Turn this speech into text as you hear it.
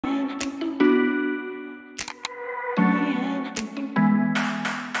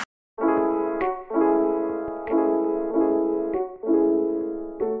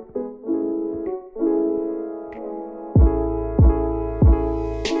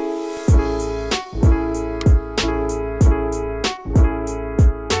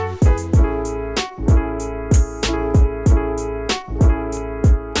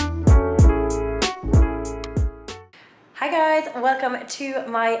welcome to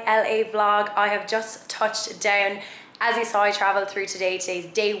my LA vlog. I have just touched down. As you saw, I traveled through today. Today's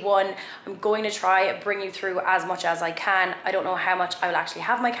day one. I'm going to try bring you through as much as I can. I don't know how much I will actually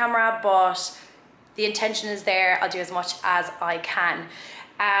have my camera, but the intention is there. I'll do as much as I can.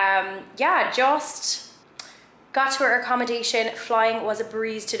 Yeah, just got to our accommodation. Flying was a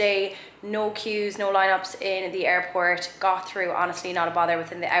breeze today. No queues, no lineups in the airport. Got through, honestly, not a bother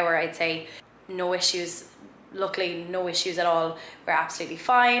within the hour, I'd say. No issues. Luckily, no issues at all. We're absolutely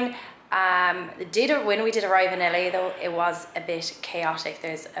fine. When we did arrive in LA though, it was a bit chaotic.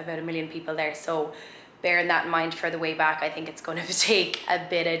 There's about 1 million people there, so bearing that in mind for the way back, I think it's going to take a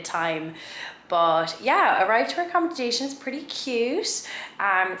bit of time. But yeah, arrived to our accommodation. It's pretty cute.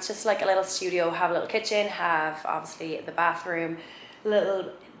 It's just like a little studio, have a little kitchen, have obviously the bathroom,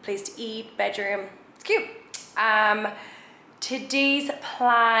 little place to eat, bedroom. It's cute. Today's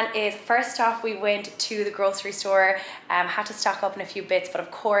plan is, first off, we went to the grocery store, had to stock up on a few bits, but of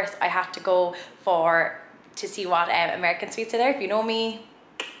course I had to go to see what American sweets are there. If you know me,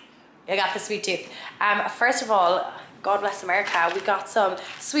 I got the sweet tooth. First of all, God bless America, we got some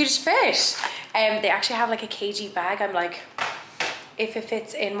Swedish fish. They actually have like a kg bag. I'm like, if it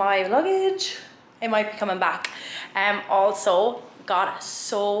fits in my luggage, it might be coming back. Also, got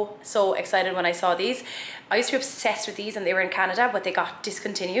so excited when I saw these. I used to be obsessed with these and they were in Canada, but they got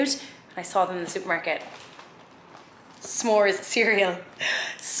discontinued and I saw them in the supermarket. S'mores cereal.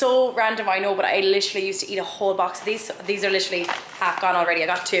 So random, I know, but I literally used to eat a whole box of these. So these are literally half gone already. I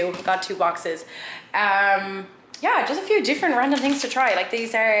got two boxes. Yeah, just a few different random things to try. Like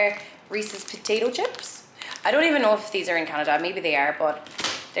these are Reese's potato chips. I don't even know if these are in Canada. Maybe they are, but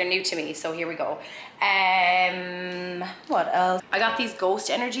they're new to me, so here we go. What else? I got these Ghost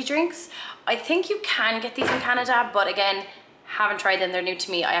energy drinks. I think you can get these in Canada, but again, haven't tried them. They're new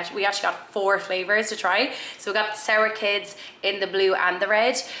to me. We actually got 4 flavors to try. So we got the Sour Kids in the blue and the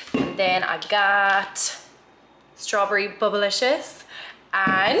red. And then I got strawberry Bubblicious.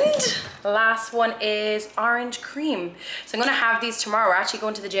 And the last one is orange cream. So I'm gonna have these tomorrow. We're actually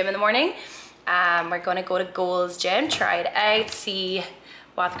going to the gym in the morning. We're gonna go to Gold's Gym, try it out, see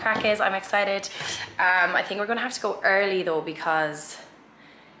what the crack is. I'm excited. I think we're gonna have to go early though because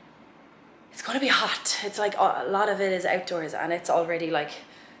it's gonna be hot. It's like a lot of it is outdoors and it's already like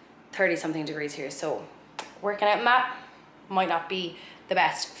 30 something degrees here. So working out in that might not be the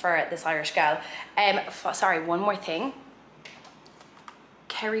best for this Irish gal. Sorry, one more thing.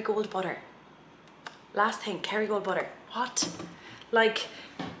 Kerrygold butter. Last thing, Kerrygold butter. What? Like,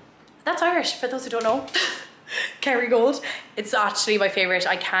 that's Irish for those who don't know. Kerrygold. It's actually my favorite.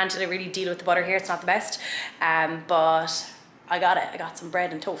 I can't really deal with the butter here. It's not the best. But I got it. I got some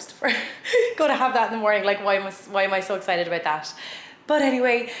bread and toast. Gonna have that in the morning. Like, why am I so excited about that? But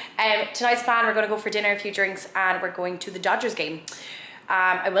anyway, tonight's plan, we're gonna go for dinner, a few drinks, and we're going to the Dodgers game.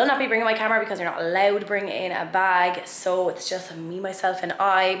 I will not be bringing my camera because you're not allowed to bring in a bag. So it's just me, myself, and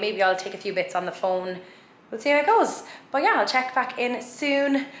I. Maybe I'll take a few bits on the phone. We'll see how it goes. But yeah, I'll check back in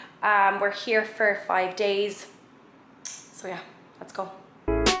soon. We're here for 5 days. So yeah, let's go.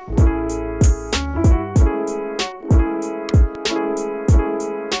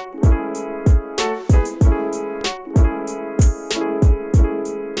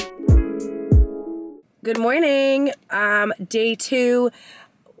 Good morning. Day 2.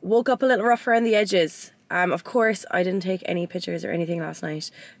 Woke up a little rough around the edges. Of course, I didn't take any pictures or anything last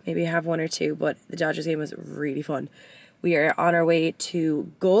night. Maybe I have 1 or 2, but the Dodgers game was really fun. We are on our way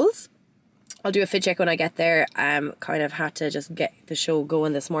to Goals. I'll do a fit check when I get there. Kind of had to just get the show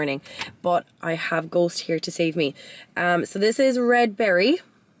going this morning, but I have Ghost here to save me. So this is red berry.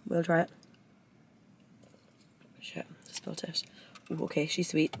 We'll try it. Shit, spilled it. Ooh, okay, she's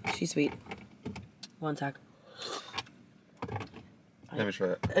sweet. She's sweet. One sec. Let me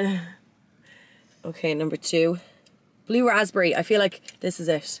try it. Okay, number 2. Blue raspberry. I feel like this is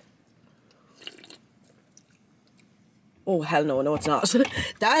it. Oh, hell no. No, it's not.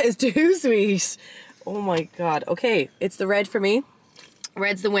 That is too sweet. Oh my God. Okay, it's the red for me.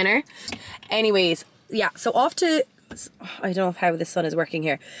 Red's the winner. Anyways, yeah, so off to... I don't know how the sun is working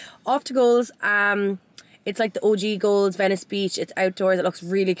here. Off to Goals. It's like the OG Goals, Venice Beach. It's outdoors. It looks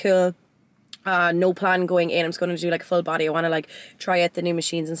really cool. No plan going in. I'm just going to do like a full body. I want to like try out the new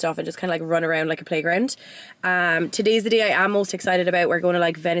machines and stuff and just kind of like run around like a playground. Today's the day I am most excited about. We're going to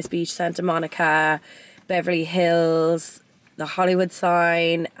like Venice Beach, Santa Monica, Beverly Hills, the Hollywood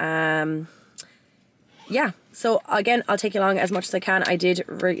sign. Yeah, so again, I'll take you along as much as I can. I did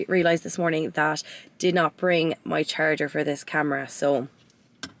realise this morning that did not bring my charger for this camera, so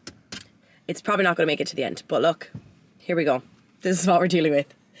it's probably not going to make it to the end. But look, here we go. This is what we're dealing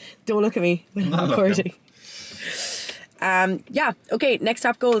with. Don't look at me when I'm recording. Yeah, okay, next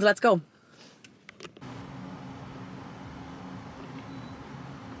top goals, let's go.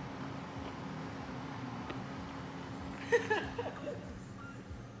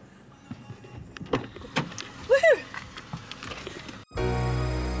 Woohoo!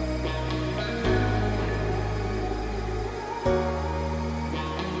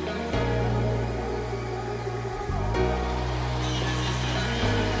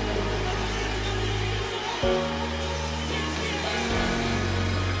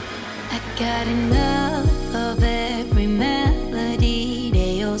 Got enough of every melody,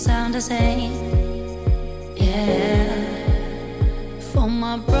 they all sound the same. Yeah. For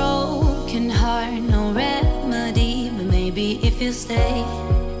my broken heart, no remedy, but maybe if you stay,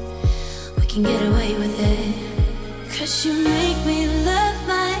 we can get away with it. 'Cause you make me love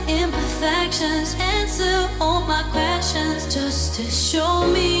my imperfections, answer all my questions, just to show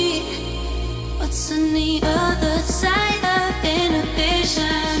me what's on the other side of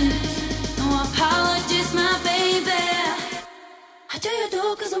inhibition. Apologies, my baby. How do you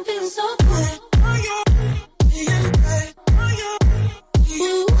do? 'Cause I'm feeling so good.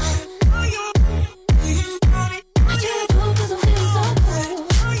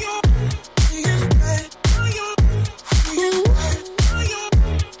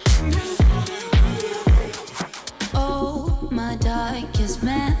 Oh, my darkest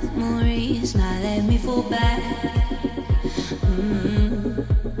memories, now let me fall back.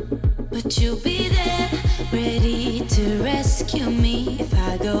 But you'll be there, ready to rescue me if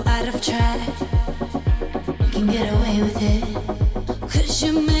I go out of track. You can get away with it. 'Cause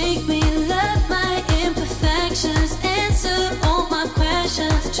you make me love my imperfections, answer all my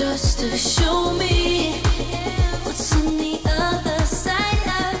questions, just to show me what's on the other side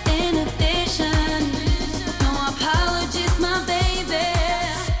of inhibition. No apologies, my baby.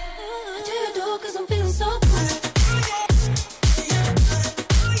 How do you do? 'Cause I'm feeling so good.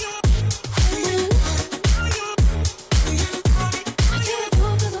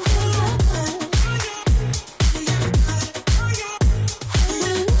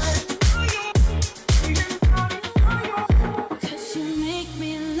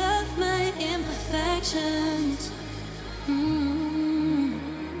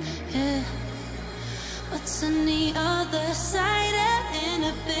 Yeah. What's on the other side of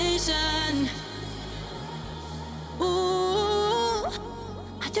inhibition? Ooh,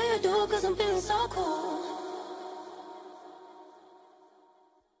 how do you do? 'Cause I'm feeling so cool.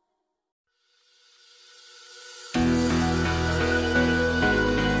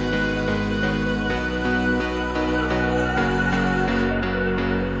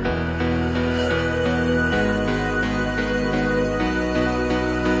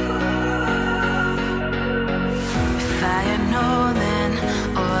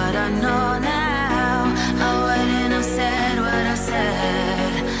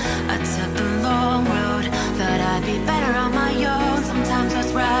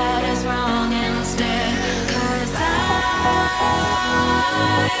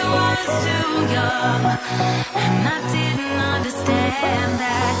 I was too young, and I didn't understand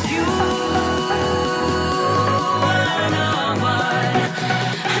that you were no one,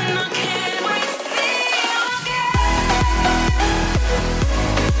 and I can't wait to see you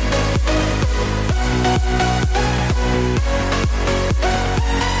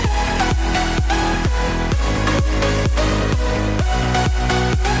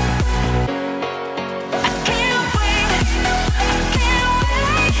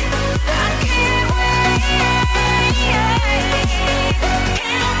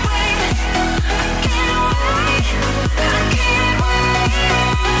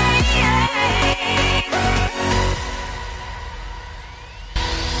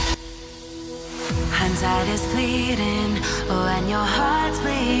hindsight is fleeting when your heart's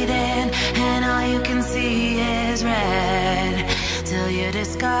bleeding and all you can see is red, till you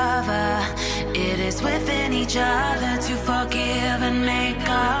discover it is within each other to forgive and make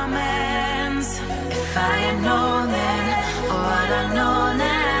amends. If I had known then what I know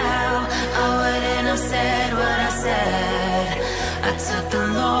now, I wouldn't have said what I said. I took the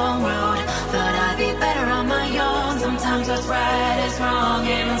long road, thought I'd be better on my own. Sometimes what's right is wrong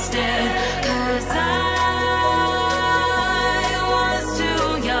instead, 'cause I was too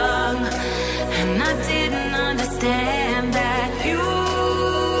young, and I didn't understand that you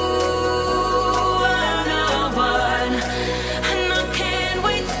were no one, and I can't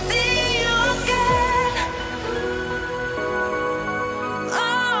wait to see you again.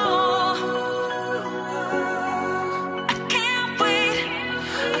 Oh, I can't wait,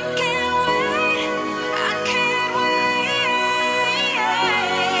 I can't wait, I can't wait,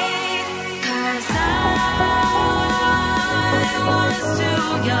 'cause I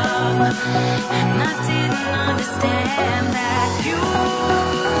and I didn't understand that you were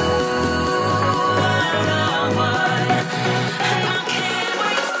the one. I can't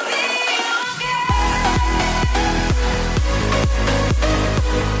wait to see you again.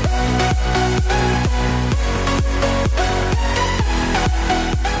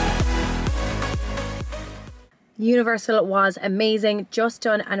 Universal was amazing, just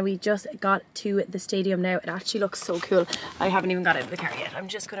done, and we just got to the stadium now. It actually looks so cool. I haven't even got out of the car yet. I'm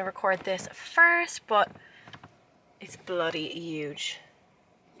just going to record this first, but it's bloody huge.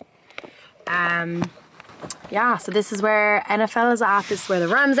 Yeah, so this is where NFL is at, this is where the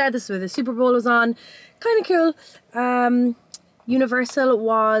Rams are, this is where the Super Bowl was on. Kind of cool. Universal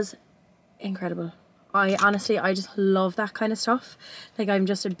was incredible. I just love that kind of stuff. Like, I'm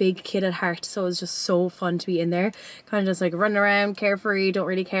just a big kid at heart, so it's just so fun to be in there. Kind of just like running around, carefree, don't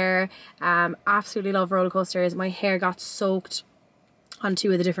really care. Absolutely love roller coasters. My hair got soaked on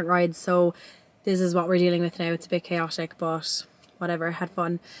 2 of the different rides, so this is what we're dealing with now. It's a bit chaotic, but whatever, had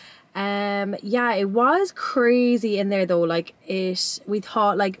fun. Yeah, it was crazy in there though. Like, we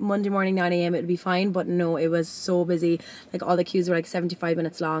thought like Monday morning 9 AM it would be fine, but no, it was so busy. Like, all the queues were like 75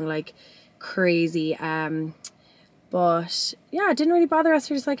 minutes long, like crazy. But yeah, it didn't really bother us.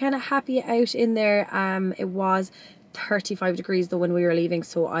 We're just like kind of happy out in there. It was 35 degrees though when we were leaving,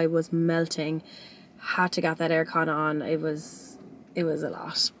 so I was melting. Had to get that aircon on. It was a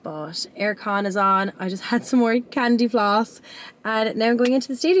lot, but aircon is on. I just had some more candy floss, and now I'm going into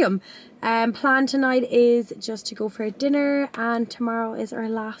the stadium. Plan tonight is just to go for a dinner, and tomorrow is our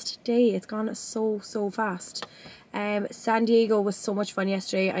last day. It's gone so fast. San Diego was so much fun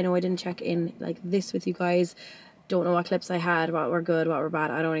yesterday. I know I didn't check in like this with you guys. Don't know what clips I had, what were good, what were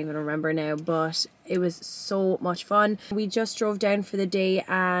bad. I don't even remember now, but it was so much fun. We just drove down for the day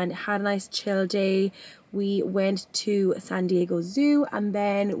and had a nice chill day. We went to San Diego Zoo, and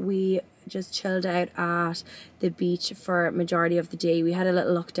then we just chilled out at the beach for majority of the day. We had a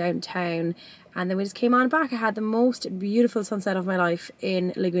little look downtown, and then we just came on back. I had the most beautiful sunset of my life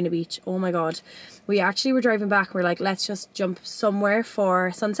in Laguna Beach. Oh my god. We actually were driving back, we're like, let's just jump somewhere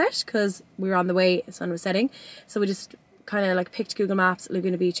for sunset, because we were on the way, the sun was setting. So we just kind of like picked Google Maps,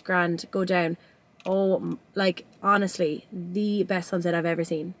 Laguna Beach, grand, go down. Oh, like honestly, the best sunset I've ever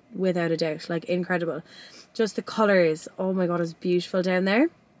seen, without a doubt. Like, incredible. Just the colours, oh my god, it was beautiful down there.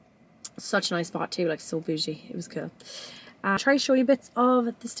 Such a nice spot too, like so bougie. It was cool. Try to show you bits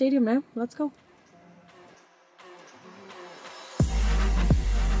of the stadium now. Let's go.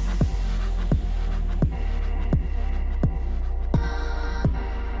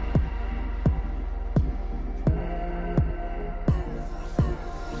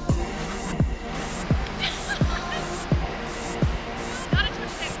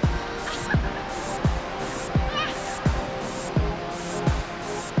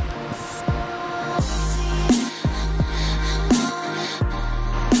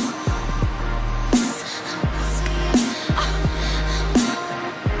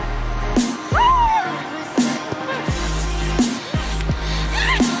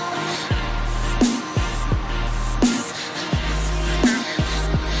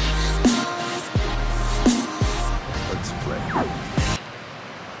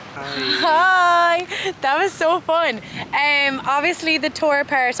 Hi, that was so fun. Obviously the tour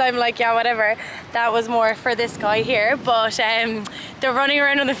part, I'm like, yeah, whatever. That was more for this guy here, but the running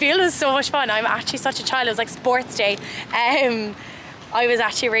around on the field was so much fun. I'm actually such a child. It was like sports day. I was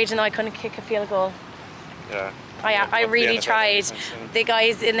actually raging I couldn't kick a field goal. Yeah. I really tried. The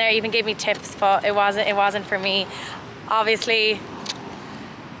guys in there even gave me tips, but it wasn't for me. Obviously,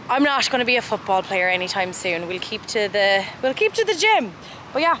 I'm not going to be a football player anytime soon. We'll keep to the gym.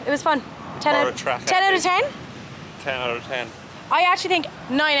 But yeah, it was fun. 10 out of 10? 10 out of 10. I actually think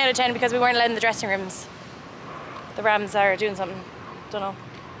 9 out of 10 because we weren't allowed in the dressing rooms. The Rams are doing something. Don't know.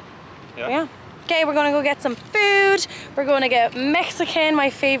 Yeah. But yeah. Okay, we're gonna go get some food. We're gonna get Mexican, my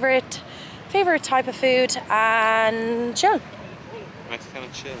favorite type of food, and chill. Mexican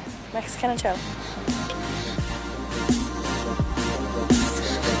and chill. Mexican and chill.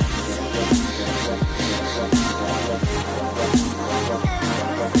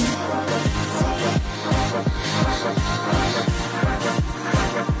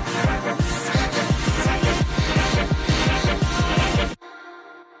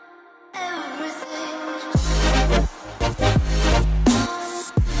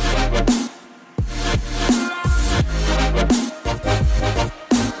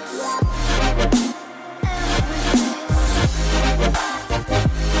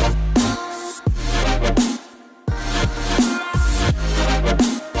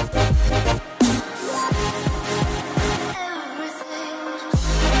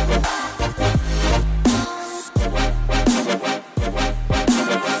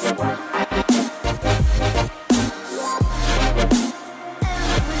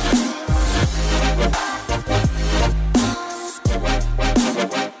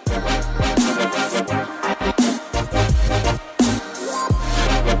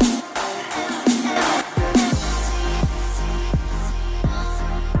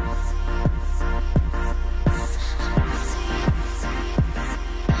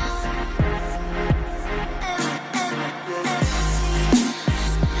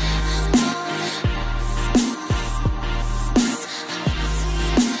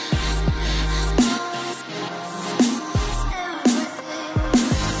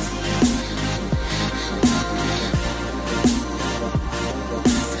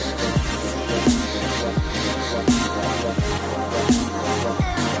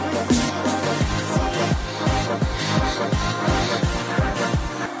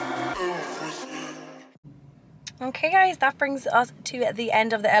 Okay guys, that brings us to the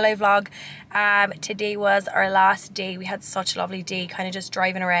end of the LA vlog. Today was our last day. We had such a lovely day, kind of just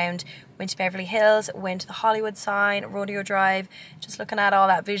driving around. Went to Beverly Hills, went to the Hollywood sign, Rodeo Drive, just looking at all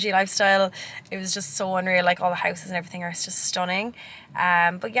that bougie lifestyle. It was just so unreal, like all the houses and everything are just stunning.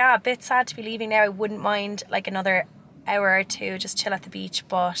 But yeah, a bit sad to be leaving now. I wouldn't mind like another hour or two, just chill at the beach,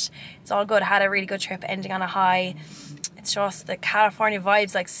 but it's all good. I had a really good trip, ending on a high. It's just the California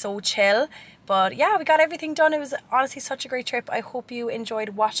vibes, like so chill. But yeah, we got everything done. It was honestly such a great trip. I hope you enjoyed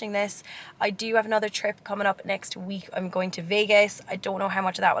watching this. I do have another trip coming up next week. I'm going to Vegas. I don't know how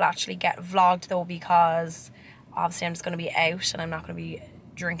much of that will actually get vlogged though, because obviously I'm just going to be out and I'm not going to be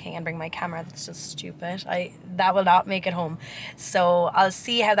drinking and bring my camera. That's just stupid. That will not make it home. So I'll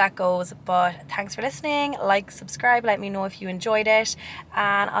see how that goes. But thanks for listening. Like, subscribe, let me know if you enjoyed it,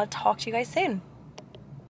 and I'll talk to you guys soon.